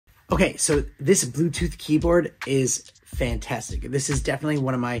Okay, so this Bluetooth keyboard is fantastic. This is definitely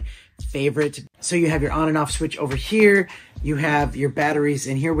one of my favorite. So you have your on and off switch over here. You have your batteries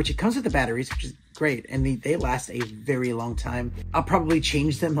in here, which it comes with the batteries, which is great. And they last a very long time. I'll probably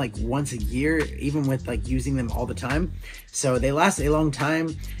change them like once a year, even with like using them all the time. So they last a long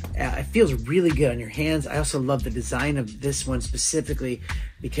time. It feels really good on your hands. I also love the design of this one specifically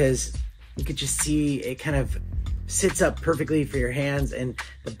because you could just see it kind of sits up perfectly for your hands, and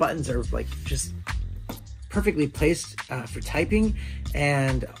the buttons are like just perfectly placed for typing.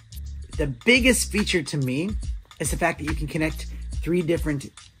 And the biggest feature to me is the fact that you can connect 3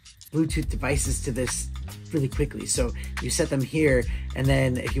 different Bluetooth devices to this really quickly. So you set them here, and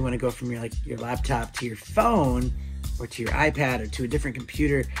then if you want to go from your laptop to your phone or to your iPad or to a different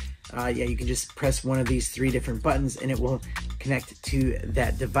computer, yeah, you can just press one of these 3 different buttons and it will connect to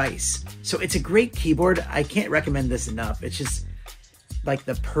that device. So it's a great keyboard. I can't recommend this enough. It's just like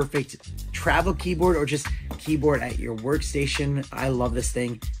the perfect travel keyboard or just keyboard at your workstation. I love this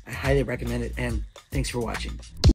thing. I highly recommend it, and thanks for watching.